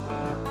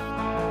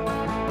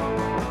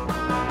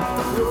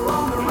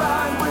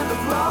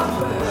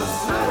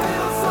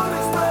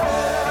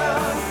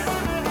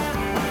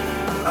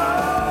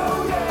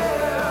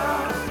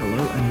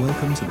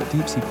welcome to the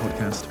Deep Sea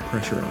Podcast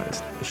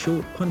Pressurised, a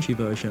short, punchy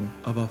version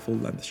of our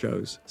full-length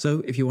shows.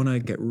 So if you want to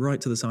get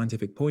right to the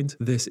scientific point,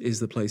 this is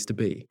the place to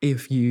be.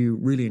 If you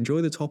really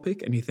enjoy the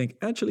topic and you think,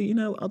 actually,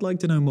 I'd like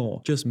to know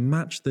more, just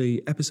match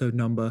the episode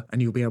number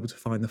and you'll be able to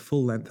find the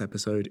full-length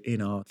episode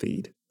in our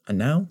feed. And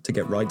now, to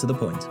get right to the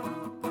point.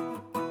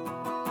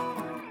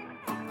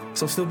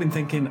 So I've still been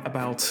thinking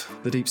about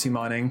the deep sea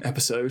mining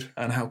episode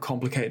and how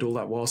complicated all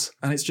that was.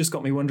 And it's just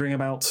got me wondering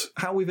about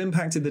how we've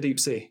impacted the deep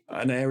sea,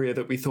 an area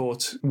that we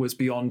thought was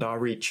beyond our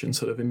reach and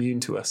sort of immune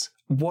to us.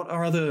 What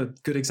are other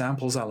good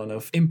examples, Alan,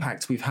 of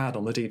impact we've had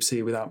on the deep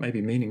sea without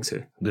maybe meaning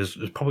to? There's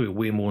probably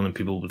way more than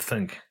people would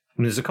think.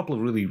 There's a couple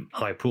of really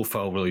high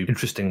profile, really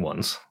interesting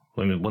ones.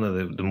 One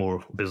of the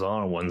more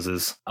bizarre ones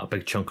is a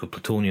big chunk of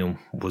plutonium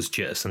was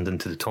jettisoned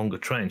into the Tonga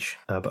Trench,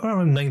 but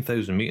around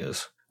 9,000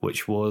 metres.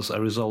 Which was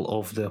a result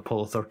of the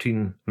Apollo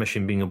 13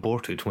 mission being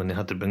aborted when they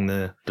had to bring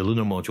the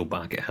lunar module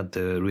back. It had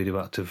the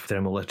radioactive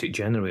thermoelectric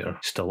generator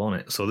still on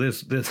it. So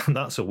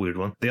that's a weird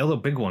one. The other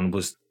big one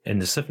was in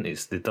the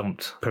 70s. They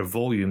dumped per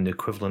volume the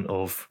equivalent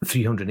of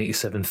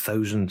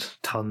 387,000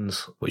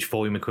 tonnes, which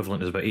volume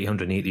equivalent is about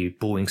 880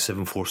 Boeing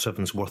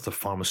 747s worth of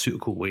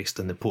pharmaceutical waste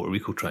in the Puerto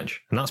Rico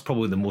Trench. And that's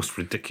probably the most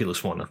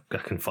ridiculous one I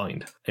can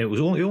find. It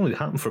only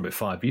happened for about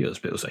 5 years,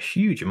 but it was a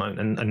huge amount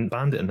and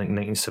banned it in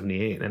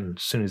 1978. And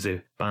as soon as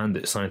they banned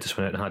it, scientists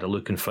went out and had a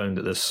look and found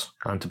that this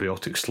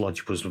antibiotic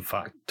sludge was in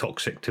fact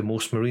toxic to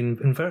most marine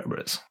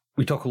invertebrates.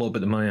 We talk a lot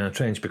about the Mariana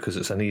Trench because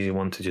it's an easy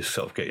one to just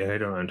sort of get your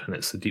head around, and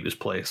it's the deepest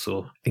place.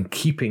 So in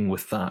keeping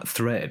with that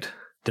thread,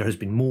 there has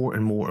been more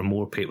and more and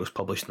more papers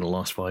published in the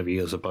last 5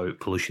 years about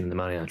pollution in the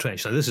Mariana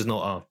Trench. Now, this is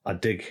not a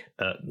dig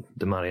at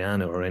the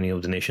Mariana or any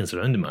of the nations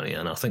around the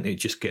Mariana. I think it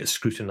just gets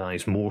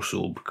scrutinised more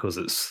so because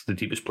it's the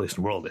deepest place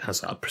in the world. It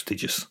has that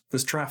prestigious...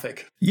 There's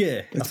traffic.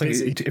 Yeah. It's I think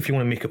busy. if you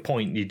want to make a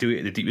point, you do it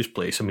at the deepest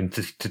place. I mean,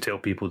 to tell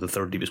people the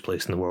third deepest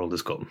place in the world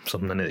has got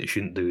something in it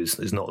shouldn't do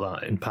is not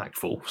that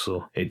impactful.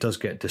 So it does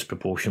get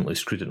disproportionately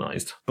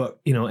scrutinised. But,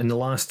 in the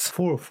last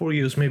four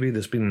years maybe,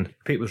 there's been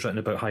papers written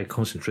about high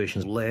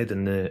concentrations of lead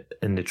in the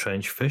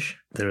trench fish.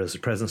 There is the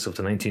presence of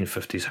the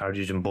 1950s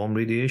hydrogen bomb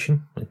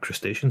radiation and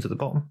crustaceans at the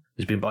bottom.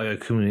 There's been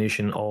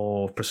bioaccumulation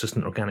of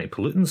persistent organic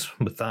pollutants.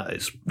 With that,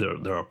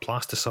 there are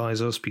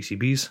plasticizers,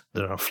 PCBs.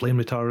 There are flame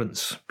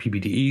retardants,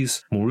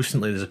 PBDEs. More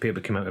recently, there's a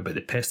paper came out about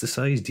the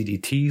pesticides,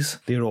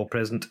 DDTs. They're all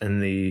present in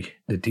the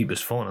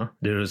deepest fauna.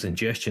 There is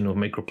ingestion of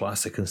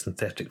microplastic and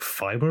synthetic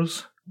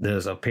fibres.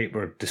 There's a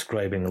paper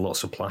describing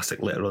lots of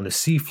plastic litter on the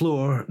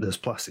seafloor. There's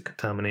plastic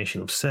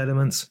contamination of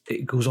sediments.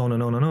 It goes on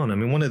and on and on. I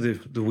mean, one of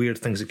the weird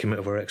things that came out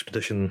of our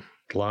expedition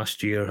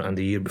last year and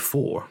the year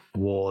before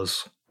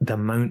was the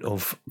amount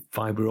of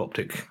fibre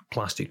optic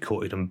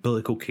plastic-coated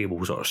umbilical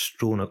cables that are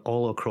strewn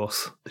all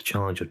across the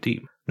Challenger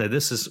Deep. Now,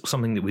 this is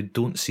something that we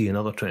don't see in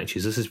other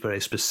trenches. This is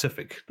very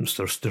specific.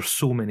 There's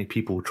so many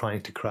people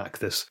trying to crack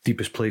this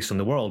deepest place in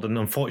the world, and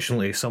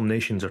unfortunately, some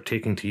nations are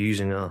taking to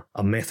using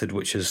a method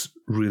which is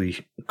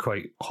really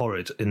quite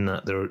horrid in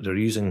that they're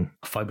using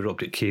a fibre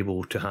optic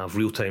cable to have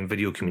real-time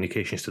video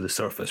communications to the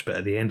surface, but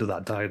at the end of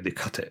that dive, they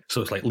cut it.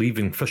 So it's like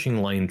leaving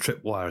fishing line,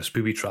 tripwires,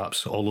 booby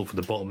traps all over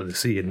the bottom of the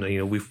sea,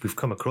 and we've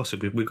come across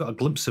it. We've got a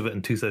glimpse of it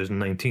in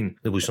 2019.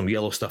 There was some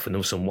yellow stuff and there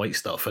was some white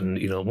stuff, and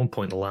at one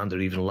point the lander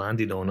even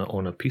landed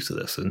on a piece of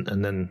this,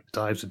 and then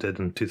dives it did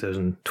in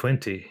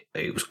 2020.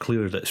 It was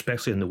clear that,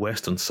 especially in the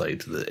western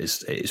side, that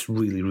it's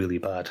really, really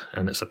bad,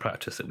 and it's a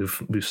practice that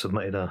we've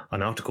submitted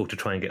an article to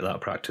try and get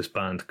that practice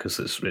banned because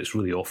it's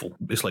really awful.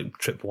 It's like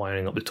trip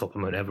wiring up the top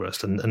of Mount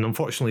Everest, and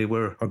unfortunately,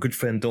 where our good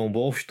friend Don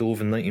Walsh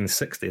dove in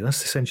 1960,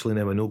 that's essentially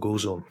now a no-go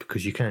zone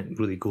because you can't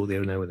really go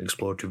there now with an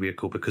exploratory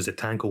vehicle because the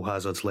tangle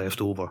hazards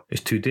left over is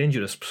too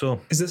dangerous.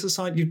 So, is this a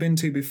site you've been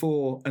to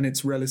before and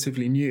it's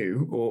relatively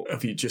new, or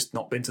have you just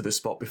not been to this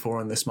spot before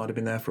and this might have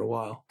been there for a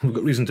while? We've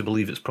got reason to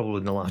believe it's probably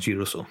in the last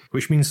year or so,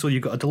 which means so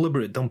you've got a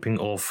deliberate dumping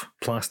of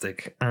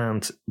plastic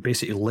and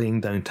basically laying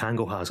down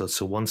tangle hazards.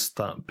 So once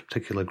that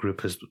particular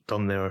group has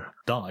done their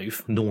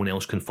dive, no one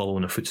else can follow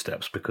in their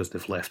footsteps because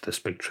they've left this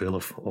big trail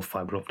of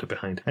fibre optic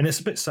behind. And it's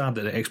a bit sad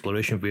that the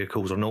exploration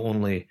vehicles are not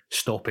only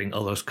stopping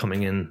others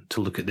coming in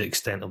to look at the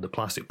extent of the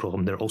plastic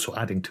problem, they're also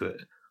adding to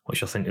it,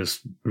 which I think is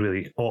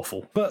really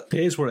awful. But it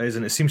is what it is,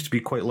 and it seems to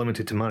be quite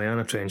limited to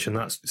Mariana Trench, and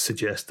that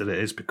suggests that it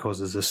is because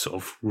there's this sort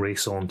of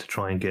race on to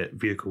try and get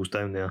vehicles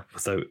down there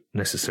without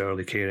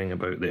necessarily caring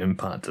about the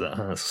impact that it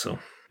has. So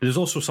there's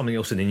also something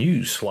else in the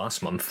news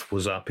last month.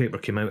 Was a paper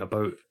came out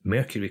about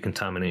mercury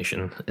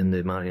contamination in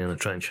the Mariana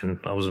Trench, and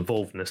I was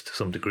involved in this to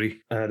some degree.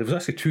 There was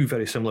actually two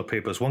very similar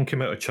papers. One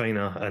came out of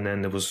China, and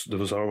then there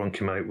was our one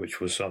came out, which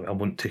was, I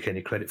won't take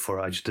any credit for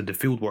it, I just did the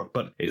field work,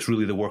 but it's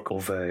really the work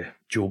of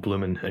Joe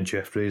Bloom and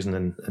Jeff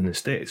Drazen in the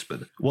States.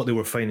 But what they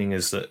were finding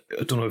is that,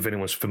 I don't know if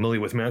anyone's familiar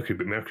with mercury,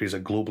 but mercury is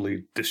a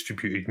globally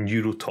distributed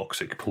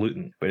neurotoxic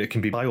pollutant, but it can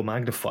be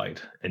biomagnified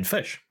in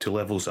fish to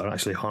levels that are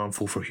actually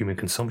harmful for human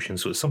consumption.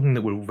 So it's something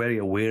that we're very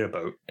aware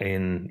about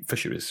in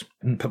fisheries,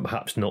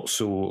 perhaps not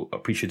so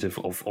appreciative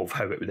of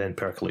how it then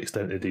percolates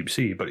down to the deep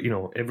sea. But,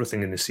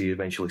 everything in the sea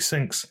eventually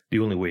sinks. The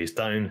only way is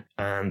down.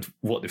 And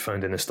what they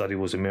found in the study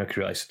was the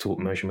mercury isotope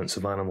measurements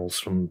of animals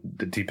from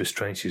the deepest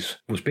trenches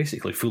was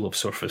basically full of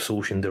surface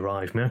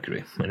ocean-derived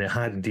mercury. And it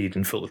had indeed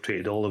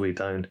infiltrated all the way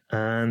down.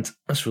 And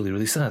that's really,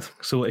 really sad.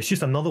 So it's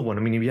just another one.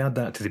 I mean, if you add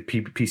that to the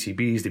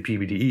PCBs, the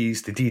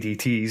PBDEs, the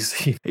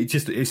DDTs,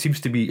 it seems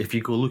to be, if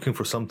you go looking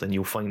for something,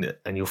 you'll find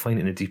it. And you'll find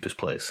it in the deepest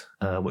place,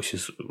 which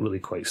is really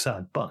quite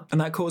sad.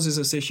 And that causes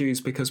us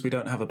issues because we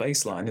don't have a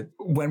baseline.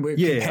 When we're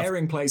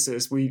comparing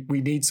places, we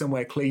need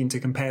somewhere clean to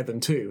compare them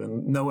to,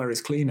 and nowhere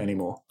is clean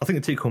anymore. I think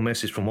the take-home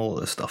message from all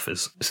of this stuff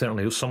is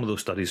certainly some of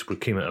those studies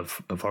came out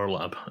of our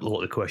lab. A lot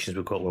of the questions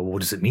we got were, what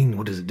does it mean?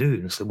 What does it do?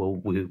 And so,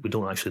 well, we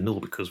don't actually know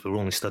because we're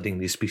only studying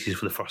these species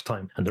for the first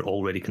time and they're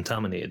already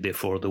contaminated.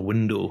 Therefore, the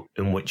window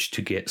in which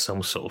to get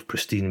some sort of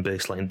pristine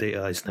baseline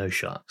data is now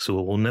shut.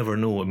 So we'll never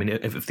know. I mean,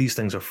 if these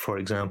things are, for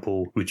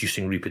example,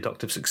 reducing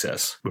reproductive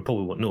success, we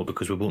probably won't know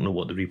because we won't know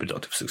what the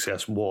reproductive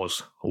success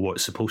was or what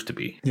it's supposed to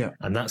be. Yeah.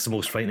 And that's the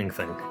most frightening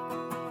thing.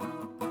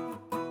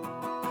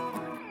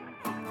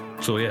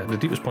 So yeah, the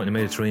deepest point in the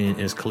Mediterranean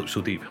is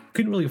Calypso Deep.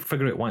 Couldn't really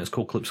figure out why it's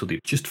called Calypso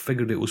Deep. Just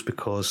figured it was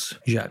because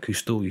Jacques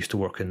Cousteau used to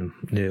work in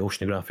the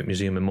Oceanographic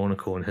Museum in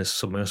Monaco and his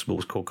submersible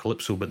was called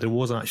Calypso, but there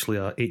was actually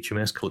a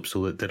HMS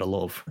Calypso that did a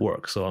lot of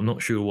work, so I'm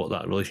not sure what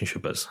that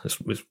relationship is.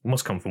 It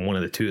must come from one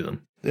of the two of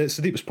them. It's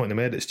the deepest point in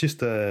the Med. It's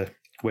just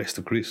west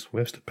of Greece,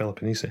 west of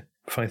Peloponnese,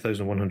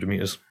 5,100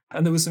 metres.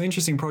 And there were some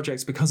interesting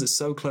projects because it's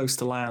so close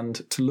to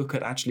land to look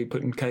at actually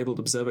putting cabled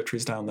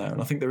observatories down there.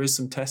 And I think there is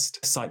some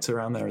test sites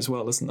around there as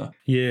well, isn't there?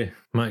 Yeah,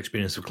 my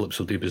experience of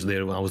Calypso Deep is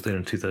there. I was there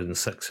in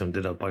 2006 and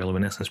did a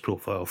bioluminescence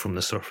profile from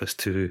the surface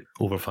to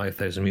over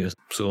 5,000 metres.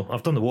 So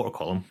I've done the water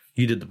column.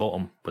 You did the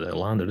bottom without a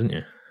lander, didn't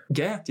you?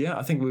 Yeah.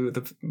 I think we were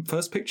the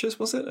first pictures,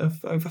 was it,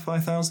 of over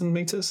 5,000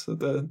 metres at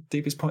the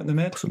deepest point in the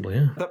Med? Possibly,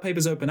 yeah. That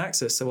paper's open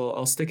access, so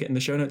I'll stick it in the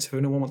show notes if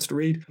anyone wants to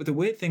read. But the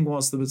weird thing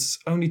was there was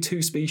only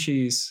two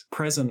species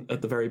present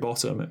at the very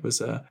bottom. It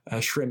was a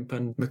shrimp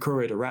and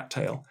macrurid, a rat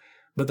tail.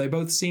 But they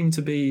both seem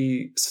to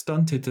be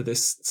stunted to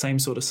this same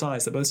sort of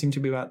size. They both seem to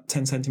be about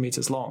 10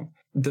 centimetres long.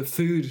 The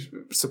food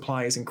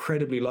supply is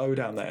incredibly low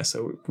down there,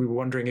 so we were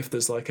wondering if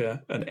there's like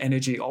an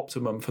energy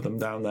optimum for them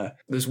down there.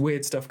 There's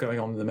weird stuff going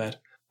on in the Med.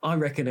 I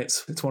reckon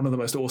it's one of the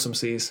most awesome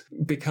seas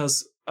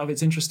because of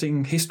its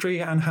interesting history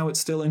and how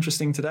it's still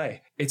interesting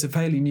today. It's a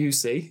fairly new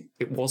sea.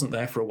 It wasn't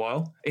there for a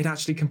while. It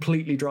actually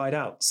completely dried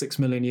out 6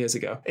 million years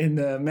ago in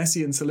the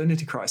Messian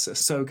salinity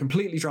crisis. So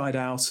completely dried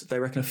out. They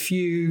reckon a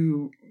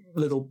few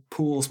little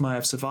pools may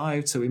have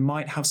survived, so we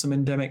might have some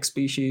endemic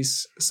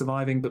species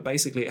surviving, but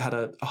basically it had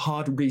a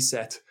hard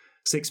reset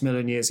 6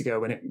 million years ago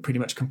when it pretty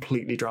much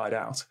completely dried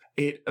out.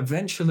 It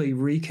eventually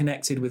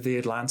reconnected with the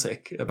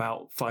Atlantic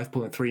about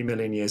 5.3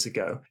 million years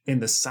ago in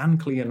the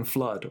Sanclean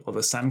flood or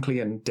the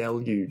Sanclean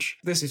deluge.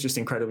 This is just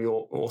incredibly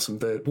awesome.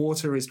 The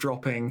water is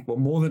dropping,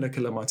 more than a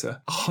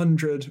kilometre.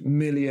 100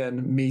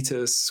 million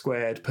metres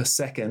squared per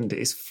second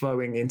is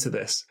flowing into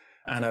this.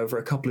 And over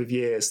a couple of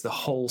years, the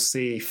whole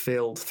sea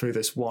filled through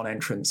this one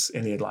entrance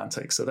in the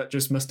Atlantic. So that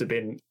just must have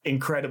been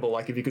incredible.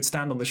 Like if you could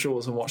stand on the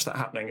shores and watch that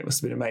happening, it must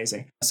have been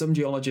amazing. Some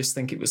geologists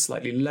think it was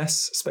slightly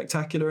less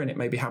spectacular and it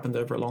maybe happened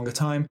over a longer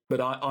time.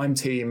 But I'm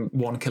team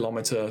 1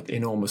 kilometre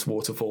enormous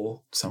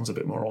waterfall. Sounds a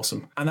bit more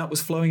awesome. And that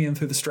was flowing in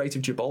through the Strait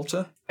of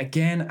Gibraltar.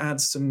 Again,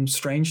 adds some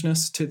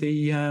strangeness to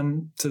the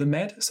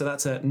Med. So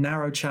that's a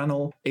narrow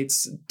channel.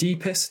 It's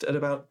deepest at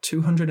about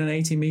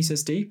 280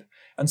 metres deep.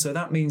 And so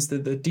that means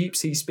that the deep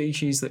sea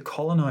species that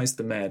colonize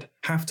the Med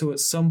have to, at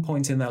some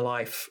point in their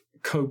life,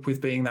 cope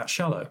with being that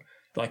shallow,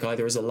 like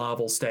either as a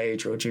larval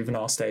stage or a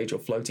juvenile stage or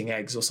floating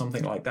eggs or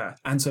something like that.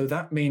 And so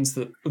that means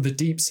that the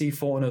deep sea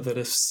fauna that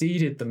have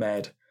seeded the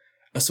Med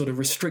are sort of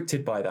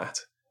restricted by that.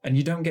 And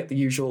you don't get the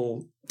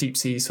usual deep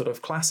sea sort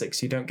of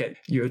classics. You don't get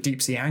your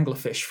deep sea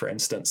anglerfish, for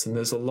instance, and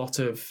there's a lot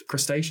of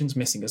crustaceans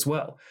missing as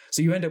well.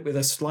 So you end up with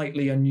a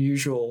slightly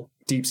unusual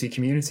deep sea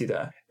community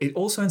there. It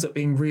also ends up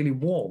being really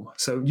warm.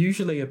 So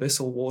usually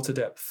abyssal water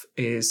depth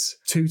is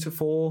 2 to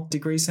 4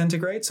 degrees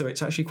centigrade, so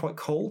it's actually quite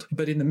cold.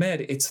 But in the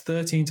Med, it's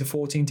 13 to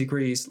 14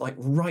 degrees, like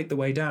right the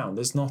way down.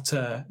 There's not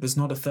a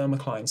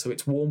thermocline, so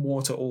it's warm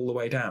water all the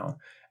way down.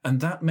 And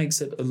that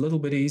makes it a little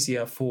bit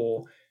easier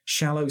for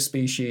shallow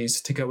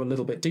species to go a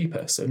little bit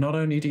deeper. So not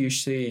only do you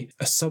see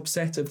a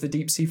subset of the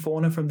deep sea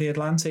fauna from the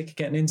Atlantic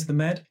getting into the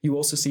Med, you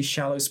also see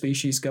shallow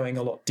species going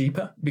a lot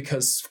deeper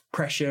because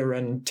pressure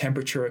and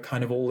temperature are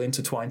kind of all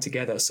intertwined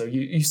together. So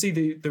you see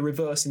the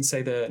reverse in,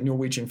 say, the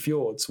Norwegian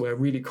fjords, where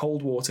really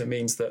cold water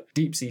means that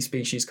deep sea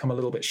species come a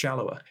little bit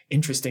shallower.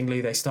 Interestingly,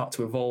 they start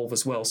to evolve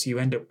as well. So you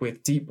end up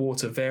with deep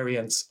water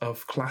variants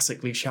of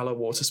classically shallow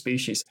water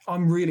species.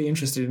 I'm really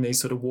interested in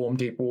these sort of warm,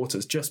 deep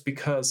waters just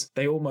because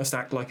they almost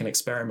act like an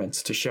experiment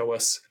to show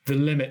us the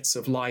limits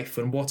of life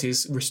and what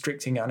is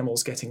restricting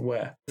animals getting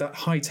where. That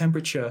high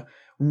temperature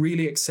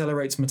really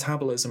accelerates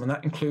metabolism, and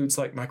that includes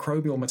like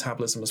microbial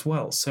metabolism as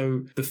well.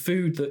 So the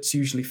food that's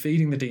usually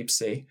feeding the deep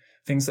sea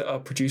things that are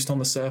produced on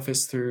the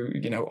surface through,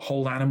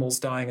 whole animals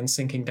dying and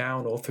sinking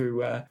down, or through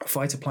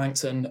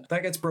phytoplankton,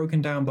 that gets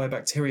broken down by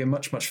bacteria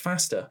much, much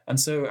faster. And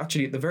so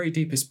actually at the very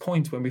deepest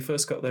point, when we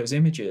first got those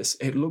images,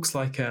 it looks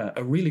like a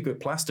really good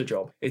plaster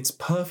job. It's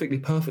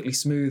perfectly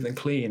smooth and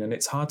clean, and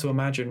it's hard to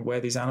imagine where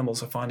these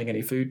animals are finding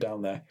any food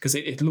down there, because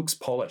it looks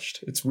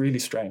polished. It's really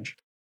strange.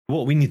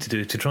 What we need to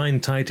do to try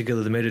and tie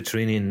together the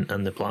Mediterranean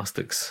and the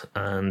plastics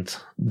and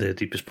the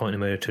deepest point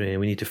in the Mediterranean,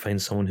 we need to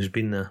find someone who's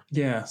been there.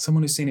 Yeah,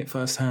 someone who's seen it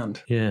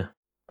firsthand. Yeah.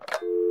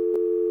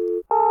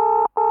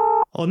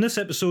 On this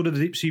episode of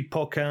the Deep Sea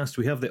Podcast,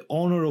 we have the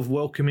honour of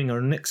welcoming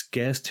our next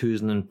guest, who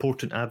is an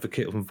important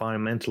advocate of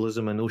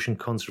environmentalism and ocean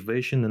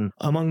conservation, and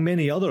among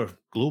many other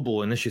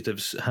global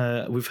initiatives,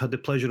 we've had the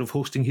pleasure of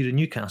hosting here in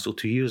Newcastle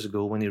 2 years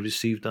ago when he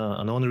received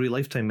an honorary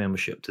lifetime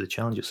membership to the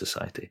Challenger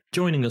Society.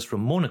 Joining us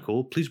from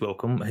Monaco, please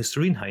welcome His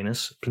Serene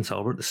Highness Prince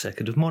Albert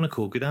II of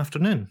Monaco. Good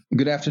afternoon.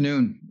 Good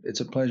afternoon.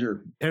 It's a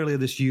pleasure. Earlier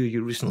this year,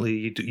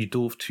 you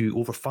dove to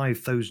over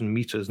 5,000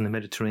 metres in the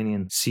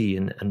Mediterranean Sea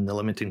in the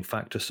limiting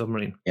factor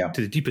submarine,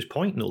 to the deepest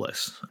point, no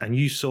less, and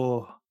you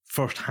saw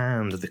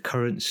firsthand the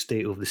current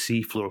state of the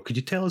seafloor. Could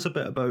you tell us a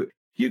bit about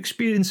your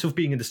experience of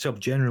being in the sub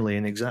generally,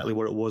 and exactly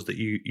what it was that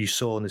you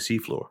saw on the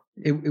seafloor?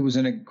 It was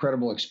an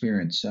incredible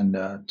experience, and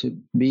to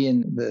be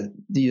in the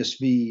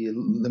DSV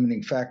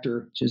limiting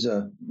factor, which is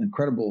an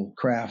incredible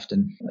craft,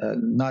 and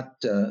not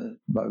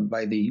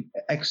by the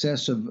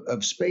excess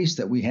of space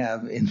that we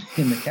have in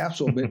the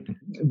capsule,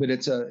 but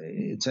it's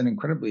an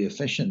incredibly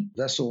efficient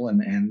vessel,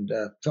 and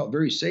felt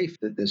very safe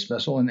at this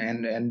vessel,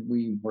 and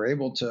we were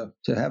able to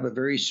have a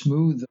very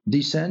smooth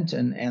descent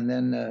and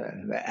then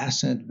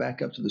ascent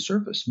back up to the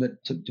surface.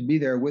 But to be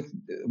there with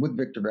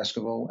Victor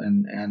Vescovo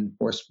and of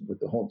course with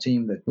the whole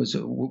team, that was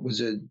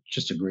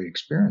just a great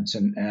experience,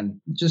 and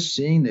just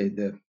seeing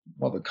the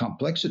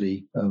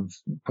complexity of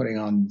putting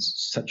on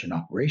such an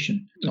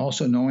operation.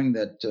 Also knowing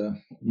that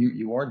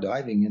you are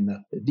diving in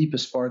the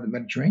deepest part of the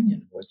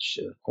Mediterranean, which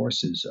of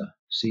course is a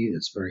sea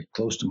that's very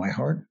close to my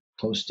heart,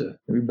 close to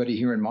everybody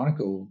here in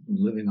Monaco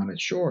living on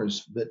its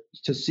shores. But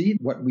to see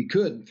what we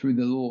could through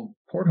the little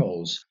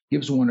portholes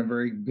gives one a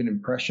very good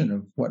impression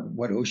of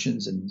what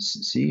oceans and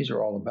seas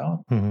are all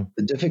about,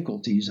 the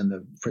difficulties and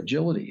the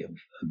fragility of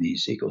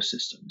these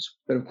ecosystems.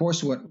 But of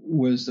course, what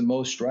was the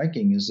most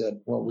striking is that,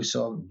 we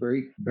saw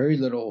very, very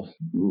little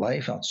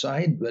life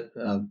outside, but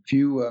a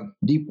few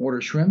deep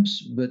water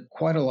shrimps, but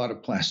quite a lot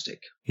of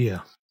plastic. Yeah.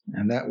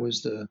 And that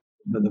was the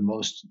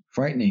most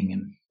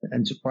frightening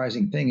and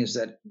surprising thing, is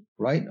that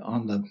right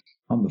on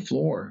the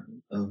floor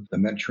of the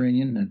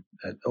Mediterranean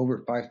at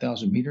over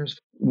 5,000 meters,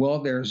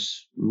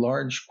 there's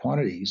large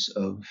quantities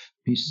of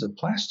pieces of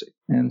plastic.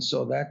 And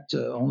so that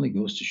only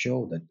goes to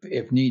show that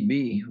if need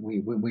be,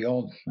 we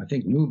all, I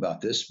think, knew about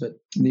this, but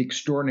the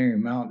extraordinary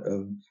amount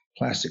of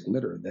plastic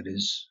litter that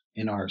is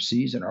in our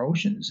seas and our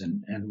oceans.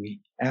 And we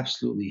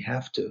absolutely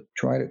have to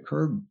try to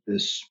curb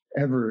this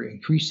ever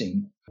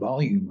increasing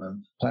volume of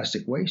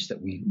plastic waste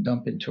that we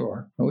dump into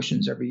our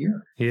oceans every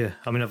year. Yeah,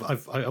 I mean,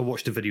 I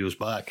watched the videos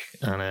back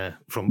and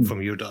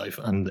from your dive,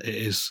 and it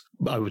is,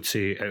 I would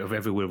say, out of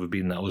everywhere we've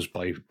been, that was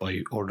by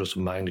orders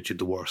of magnitude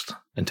the worst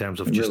in terms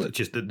of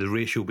just the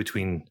ratio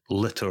between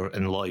litter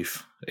and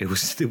life. There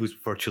was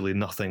virtually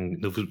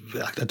nothing.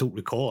 I don't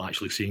recall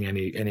actually seeing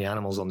any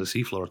animals on the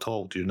seafloor at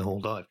all during the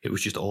whole dive. It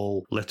was just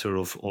all litter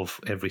of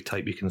every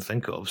type you can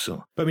think of.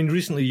 So, but I mean,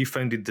 recently you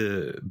founded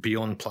the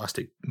Beyond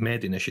Plastic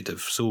Med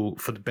initiative. So,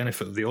 for the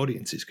benefit of the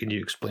audiences, can you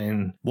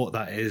explain what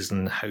that is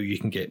and how you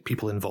can get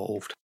people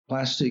involved?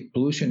 Plastic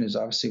pollution is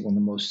obviously one of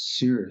the most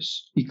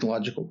serious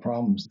ecological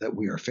problems that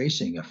we are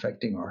facing,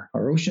 affecting our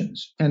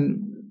oceans.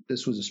 And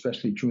this was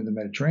especially true in the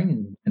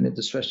Mediterranean, and it's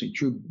especially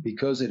true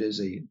because it is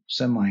a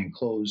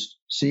semi-enclosed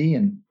sea,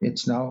 and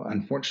it's now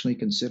unfortunately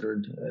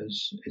considered,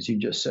 as you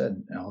just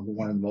said,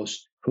 one of the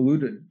most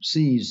polluted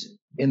seas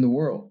in the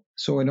world.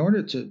 So in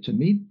order to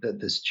meet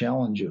this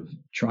challenge of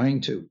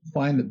trying to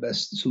find the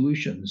best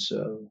solutions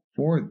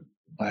for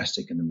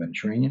plastic in the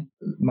Mediterranean,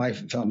 my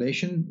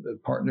foundation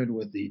partnered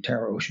with the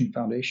Tara Ocean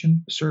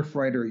Foundation,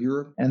 Surfrider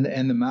Europe, and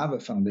the MAVA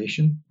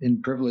Foundation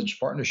in privileged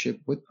partnership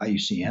with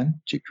IUCN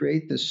to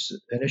create this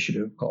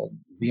initiative called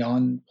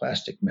Beyond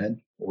Plastic Med,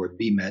 or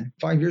BMed,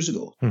 5 years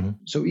ago.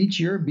 So each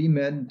year,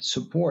 BMed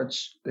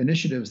supports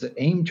initiatives that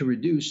aim to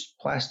reduce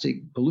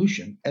plastic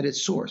pollution at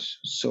its source.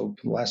 So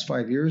for the last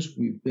 5 years,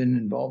 we've been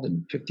involved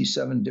in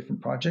 57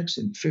 different projects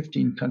in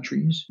 15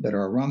 countries that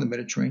are around the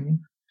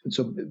Mediterranean. And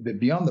so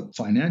beyond the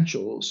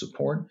financial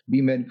support,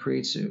 BMed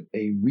creates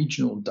a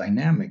regional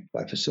dynamic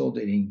by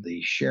facilitating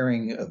the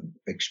sharing of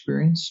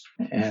experience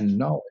and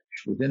knowledge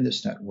within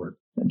this network.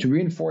 And to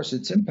reinforce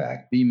its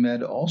impact,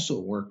 BMed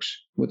also works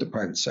with the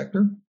private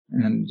sector.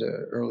 And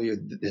earlier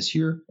this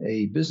year,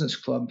 a business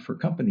club for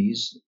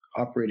companies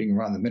operating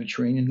around the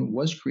Mediterranean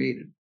was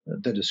created.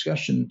 The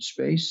discussion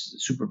space,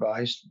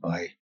 supervised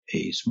by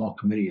a small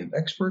committee of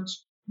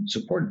experts,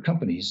 supported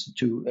companies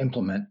to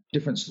implement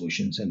different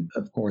solutions and,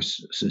 of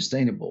course,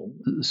 sustainable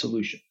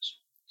solutions.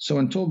 So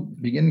until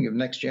beginning of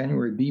next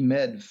January,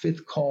 BMed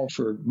fifth call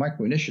for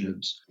micro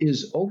initiatives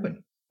is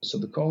open. So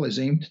the call is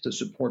aimed to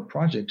support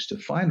projects to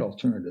find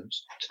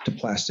alternatives to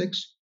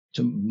plastics,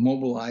 to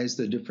mobilize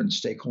the different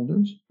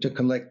stakeholders, to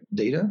collect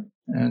data,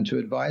 and to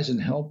advise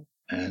and help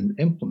and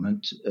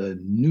implement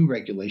new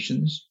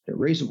regulations that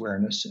raise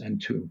awareness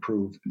and to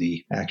improve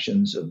the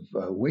actions of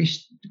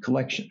waste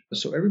collection.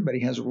 So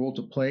everybody has a role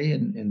to play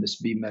in this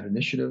BMET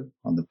initiative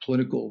on the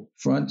political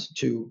front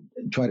to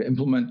try to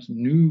implement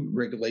new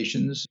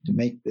regulations to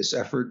make this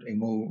effort a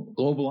more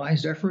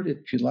globalized effort,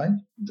 if you like,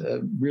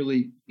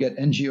 really get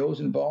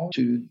NGOs involved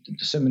to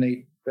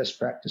disseminate best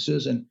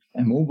practices and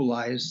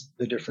mobilize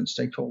the different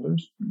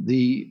stakeholders.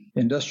 The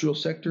industrial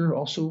sector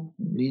also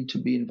need to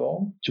be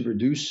involved to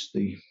reduce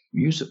the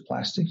use of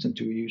plastics and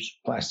to use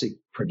plastic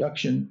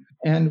production.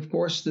 And of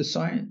course, the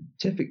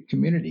scientific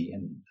community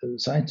and the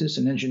scientists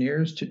and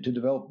engineers to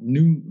develop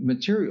new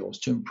materials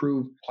to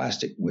improve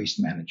plastic waste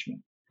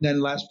management. Then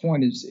last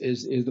point is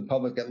the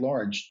public at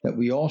large, that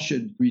we all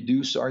should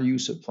reduce our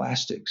use of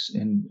plastics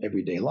in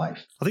everyday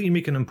life. I think you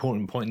make an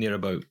important point there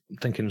about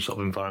thinking sort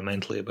of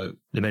environmentally about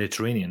the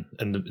Mediterranean.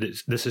 And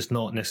this is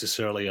not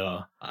necessarily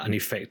an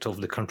effect of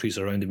the countries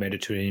around the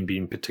Mediterranean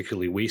being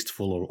particularly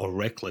wasteful or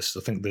reckless. I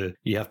think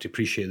you have to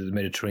appreciate that the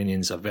Mediterranean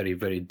is a very,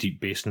 very deep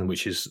basin,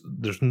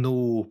 there's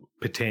no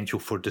potential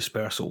for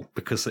dispersal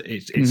because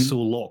it's so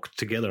locked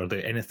together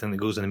that anything that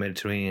goes in the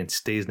Mediterranean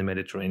stays in the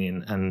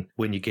Mediterranean. And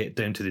when you get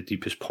down to the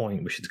deepest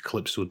point, which is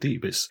calypso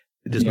deep,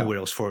 there's nowhere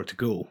else for it to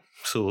go.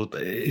 So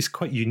it's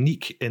quite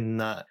unique in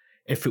that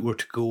if it were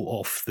to go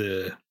off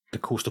the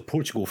coast of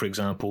Portugal, for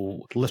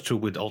example, litter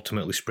would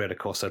ultimately spread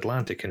across the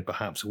Atlantic and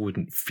perhaps it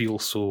wouldn't feel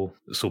so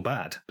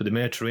bad. But the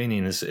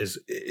Mediterranean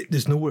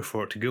there's nowhere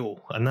for it to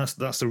go. And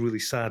that's a really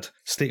sad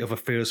state of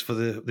affairs for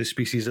the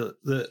species that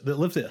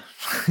live there.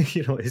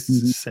 It's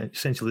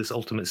essentially this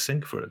ultimate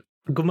sink for it.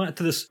 Go back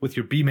to this with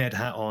your BMed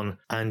hat on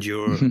and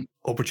your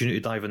opportunity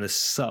to dive in this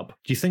sub.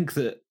 Do you think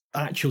that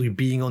actually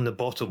being on the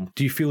bottom,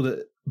 do you feel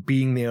that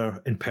being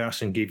there in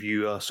person gave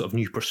you a sort of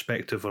new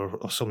perspective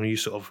or some new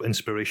sort of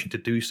inspiration to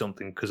do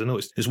something? Because I know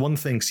it's one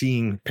thing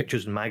seeing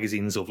pictures in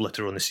magazines of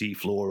litter on the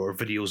seafloor or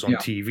videos on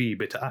TV,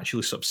 but to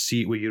actually sort of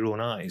see it with your own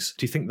eyes,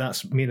 do you think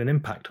that's made an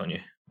impact on you?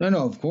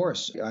 No, of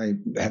course. I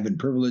have been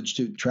privileged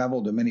to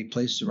travel to many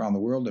places around the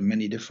world and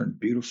many different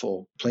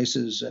beautiful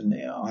places and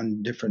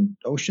on different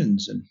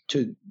oceans and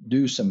to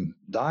do some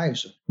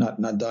dives, not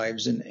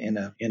dives in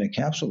a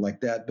capsule like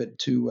that, but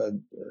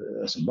to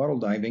some bottle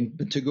diving,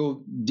 but to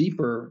go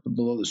deeper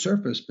below the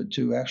surface, but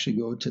to actually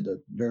go to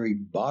the very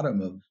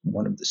bottom of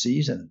one of the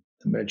seas and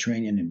the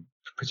Mediterranean in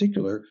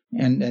particular,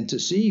 and to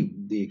see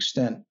the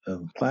extent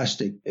of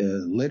plastic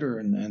litter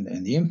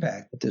and the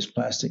impact that this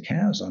plastic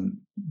has on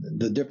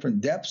the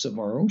different depths of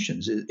our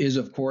oceans is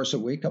of course a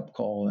wake-up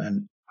call.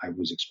 And I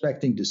was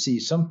expecting to see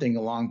something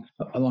along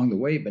the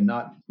way, but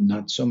not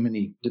so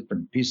many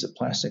different pieces of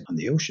plastic on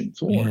the ocean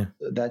floor.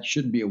 Yeah. That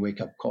should be a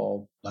wake-up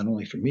call, not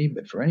only for me,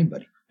 but for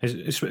anybody. I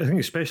think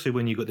especially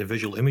when you got the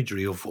visual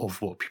imagery of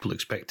what people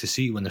expect to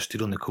see when they're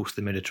stood on the coast of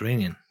the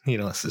Mediterranean.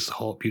 It's this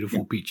hot,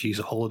 beautiful beaches,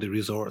 holiday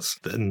resorts,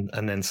 and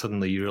then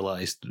suddenly you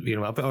realise,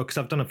 because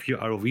I've done a few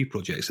ROV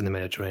projects in the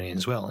Mediterranean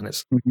as well, and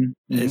it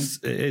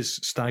is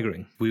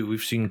staggering.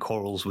 We've seen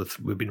corals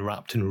we've been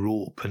wrapped in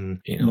rope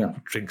and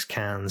drinks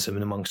cans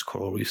and amongst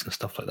coral reefs and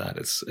stuff like that.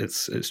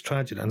 It's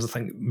tragic, and I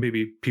think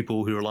maybe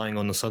people who are relying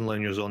on the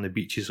sunliners on the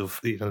beaches of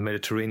the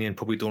Mediterranean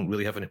probably don't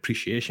really have an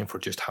appreciation for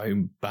just how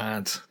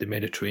bad the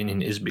Mediterranean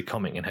is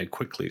becoming and how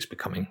quickly it's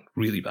becoming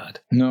really bad.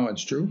 No,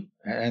 it's true.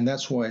 And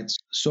that's why it's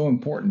so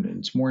important. And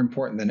it's more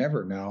important than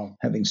ever now,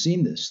 having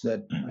seen this,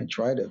 that I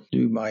try to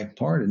do my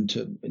part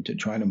into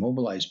trying to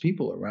mobilize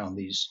people around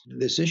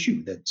this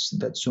issue that's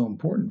so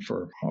important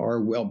for our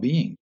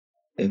well-being.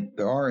 If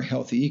there are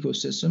healthy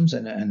ecosystems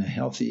and a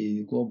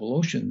healthy global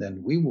ocean,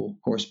 then we will,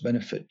 of course,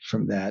 benefit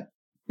from that.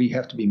 We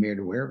have to be made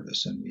aware of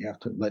this, and we have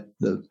to let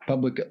the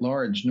public at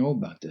large know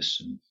about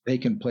this, and they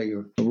can play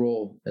a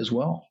role as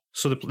well.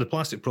 So the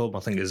plastic problem,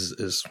 I think,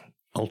 is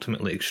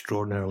ultimately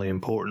extraordinarily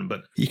important,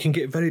 but you can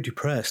get very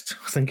depressed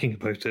thinking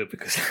about it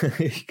because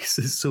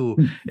it's so...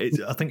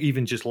 I think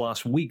even just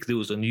last week there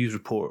was a news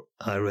report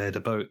I read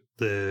about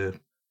the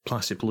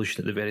plastic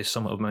pollution at the very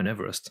summit of Mount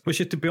Everest, which,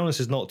 to be honest,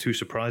 is not too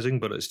surprising,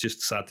 but it's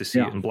just sad to see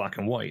it in black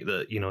and white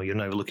that, you're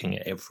now looking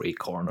at every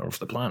corner of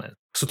the planet.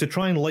 So to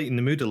try and lighten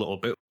the mood a little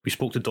bit, we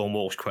spoke to Don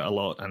Walsh quite a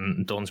lot,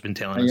 and Don's been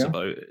telling us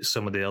about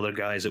some of the other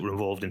guys that were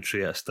involved in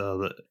Trieste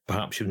that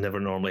perhaps you've never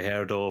normally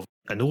heard of.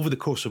 And over the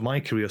course of my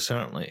career,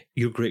 certainly,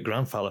 your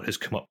great-grandfather has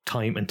come up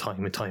time and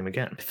time and time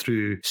again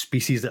through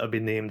species that have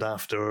been named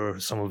after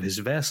some of his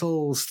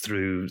vessels,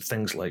 through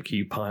things like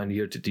he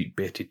pioneered the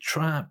deep-baited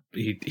trap.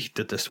 He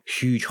did this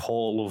huge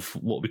haul of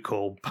what we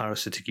call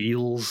parasitic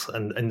eels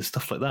and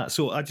stuff like that.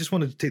 So I just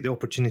wanted to take the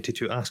opportunity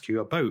to ask you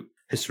about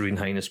His Serene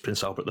Highness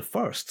Prince Albert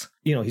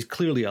I. He's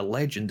clearly a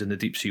legend in the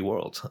deep sea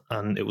world,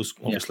 and it was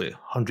obviously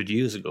 100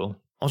 years ago.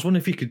 I was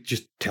wondering if you could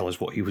just tell us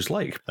what he was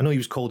like. I know he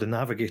was called the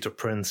Navigator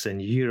Prince, and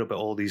you hear about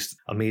all these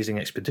amazing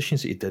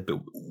expeditions that he did,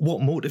 but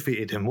what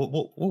motivated him?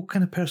 What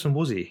kind of person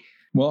was he?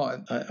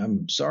 Well,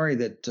 I'm sorry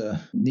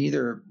that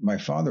neither my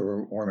father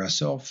or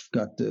myself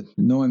got to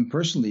know him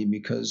personally,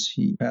 because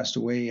he passed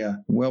away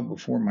well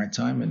before my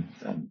time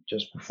and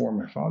just before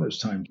my father's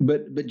time.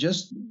 But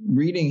just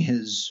reading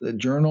his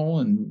journal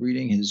and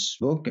reading his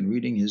book and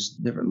reading his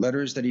different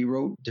letters that he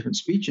wrote, different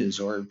speeches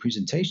or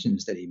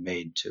presentations that he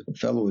made to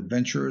fellow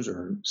adventurers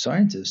or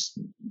scientists,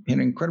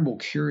 an incredible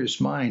curious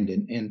mind,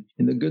 and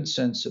in the good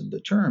sense of the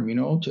term,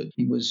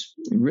 he was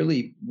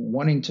really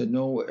wanting to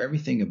know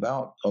everything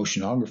about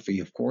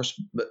oceanography, of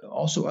course, but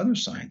also other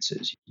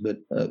sciences. But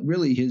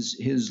really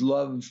his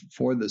love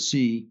for the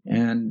sea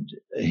and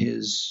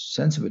his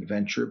sense of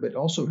adventure, but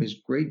also his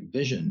great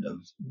vision of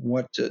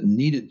what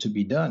needed to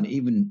be done,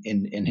 even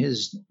in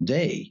his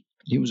day.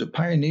 He was a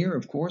pioneer,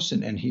 of course,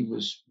 and he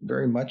was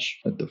very much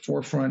at the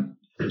forefront,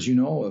 as you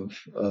know,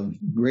 of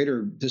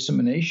greater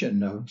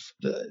dissemination of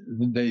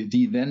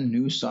the then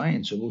new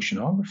science of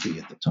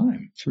oceanography at the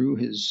time, through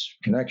his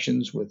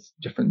connections with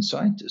different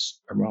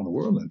scientists around the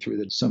world, and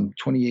through some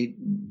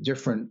 28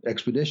 different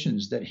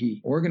expeditions that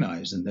he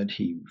organized and that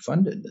he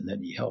funded and that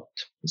he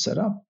helped set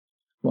up.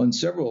 Well, in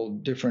several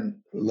different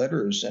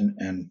letters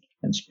and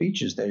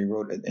speeches that he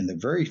wrote in the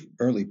very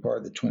early part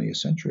of the 20th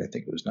century, I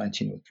think it was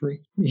 1903,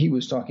 he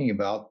was talking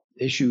about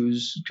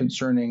issues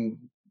concerning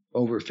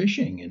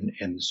overfishing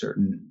in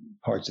certain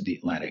parts of the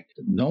Atlantic.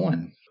 No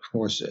one, of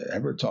course,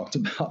 ever talked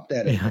about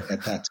that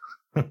at that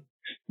time.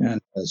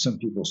 And some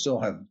people still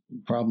have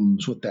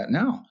problems with that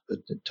now. But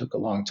it took a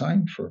long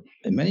time for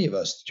many of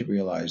us to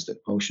realize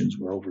that oceans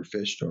were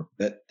overfished, or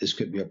that this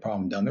could be a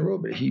problem down the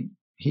road. But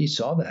he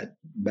saw that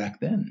back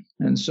then.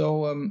 And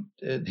so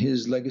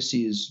his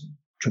legacy is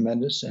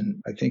tremendous. And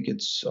I think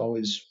it's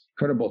always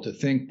incredible to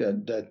think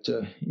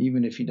that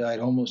even if he died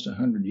almost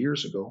 100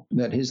 years ago,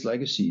 that his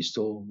legacy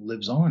still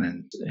lives on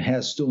and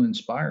has still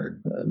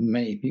inspired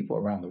many people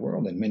around the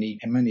world, and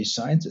many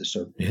scientists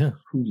who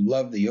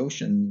love the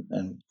ocean,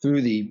 and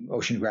through the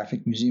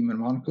Oceanographic Museum in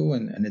Monaco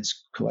and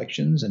its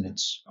collections and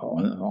its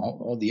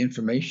all the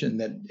information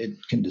that it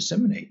can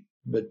disseminate.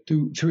 But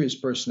through his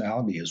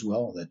personality as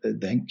well,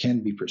 that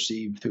can be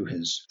perceived through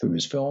his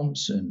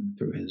films and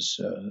through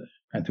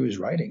his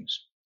writings.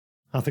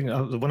 I think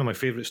one of my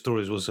favourite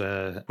stories was,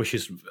 which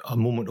is a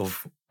moment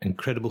of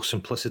incredible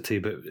simplicity,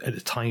 but at the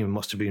time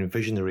must have been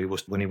visionary,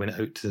 was when he went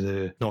out to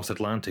the North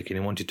Atlantic and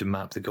he wanted to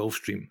map the Gulf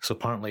Stream. So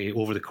apparently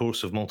over the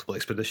course of multiple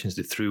expeditions,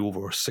 they threw over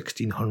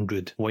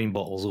 1,600 wine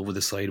bottles over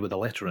the side with a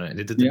letter in it.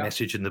 They did the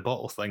message in the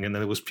bottle thing, and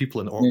then there was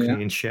people in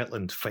Orkney and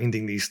Shetland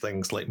finding these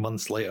things like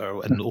months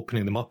later and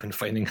opening them up and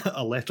finding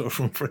a letter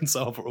from Prince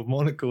Albert of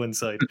Monaco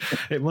inside.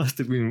 It must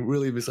have been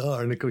really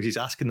bizarre. And of course he's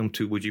asking them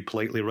would you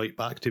politely write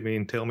back to me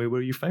and tell me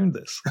where you found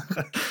this?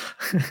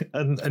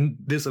 and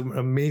there's an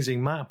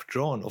amazing map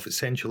drawn of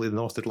essentially the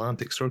North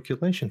Atlantic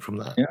circulation from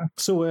that. Yeah.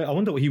 So I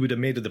wonder what he would have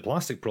made of the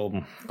plastic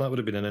problem. That would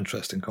have been an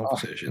interesting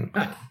conversation.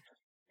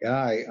 Yeah,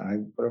 I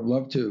would have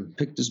loved to have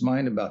picked his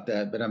mind about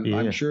that, but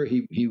I'm sure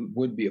he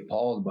would be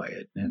appalled by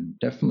it, and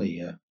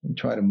definitely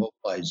try to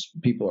mobilize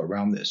people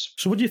around this.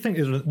 So what do you think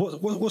is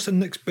what's the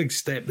next big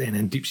step then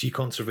in deep sea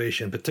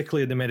conservation,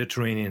 particularly in the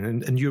Mediterranean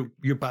and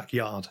your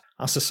backyard?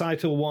 A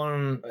societal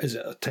one? Is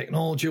it a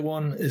technology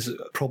one? Is it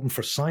a problem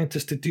for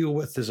scientists to deal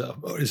with? Is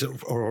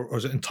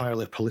it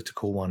entirely a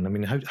political one? I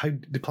mean, how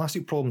the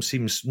plastic problem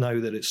seems now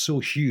that it's so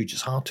huge,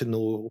 it's hard to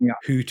know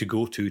who to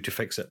go to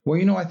fix it.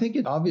 Well, I think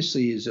it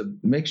obviously is a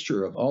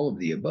mixture of all of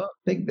the above.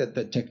 I think that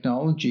the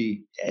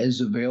technology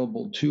is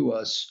available to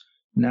us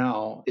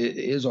now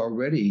is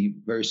already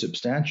very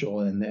substantial,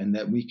 and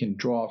that we can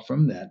draw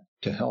from that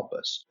to help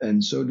us.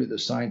 And so do the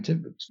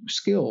scientific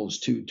skills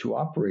to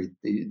operate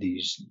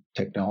these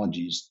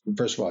technologies.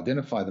 First of all,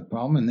 identify the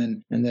problem,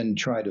 and then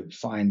try to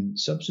find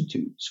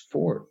substitutes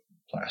for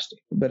plastic.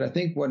 But I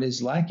think what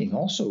is lacking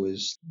also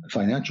is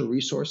financial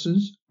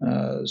resources,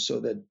 so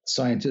that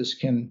scientists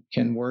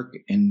can work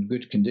in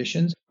good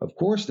conditions. Of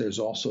course, there's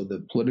also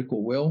the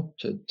political will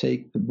to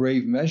take the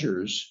brave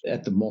measures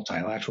at the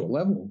multilateral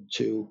level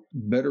to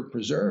better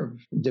preserve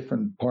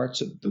different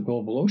parts of the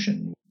global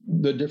ocean.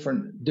 The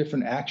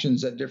different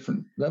actions at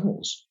different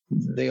levels,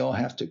 they all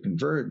have to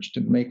converge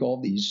to make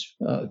all these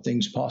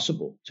things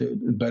possible to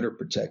better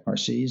protect our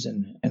seas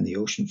and the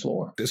ocean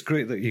floor. It's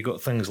great that you got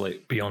things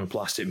like Beyond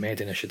Plastic Med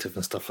Initiative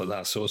and stuff like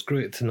that. So it's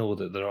great to know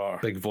that there are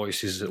big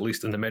voices, at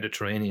least in the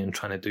Mediterranean,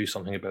 trying to do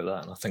something about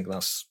that. And I think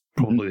that's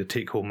probably the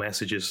take-home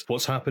message is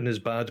what's happened is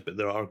bad, but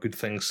there are good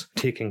things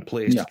taking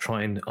place to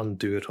try and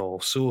undo it all.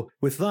 So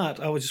with that,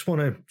 I would just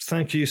want to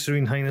thank you,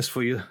 Serene Highness,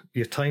 for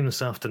your time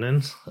this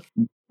afternoon.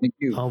 Thank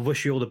you. I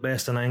wish you all the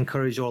best, and I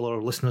encourage all our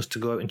listeners to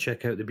go out and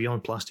check out the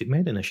Beyond Plastic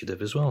Med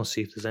Initiative as well and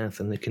see if there's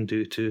anything they can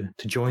do to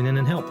join in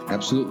and help.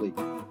 Absolutely.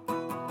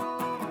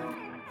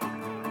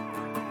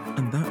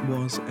 And that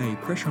was a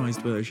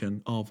pressurized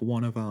version of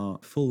one of our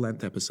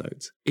full-length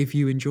episodes. If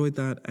you enjoyed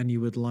that and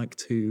you would like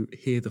to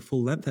hear the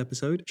full-length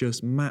episode,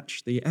 just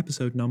match the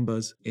episode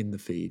numbers in the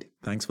feed.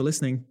 Thanks for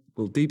listening.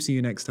 We'll deep see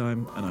you next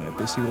time, and I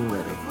abyss you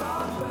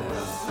already.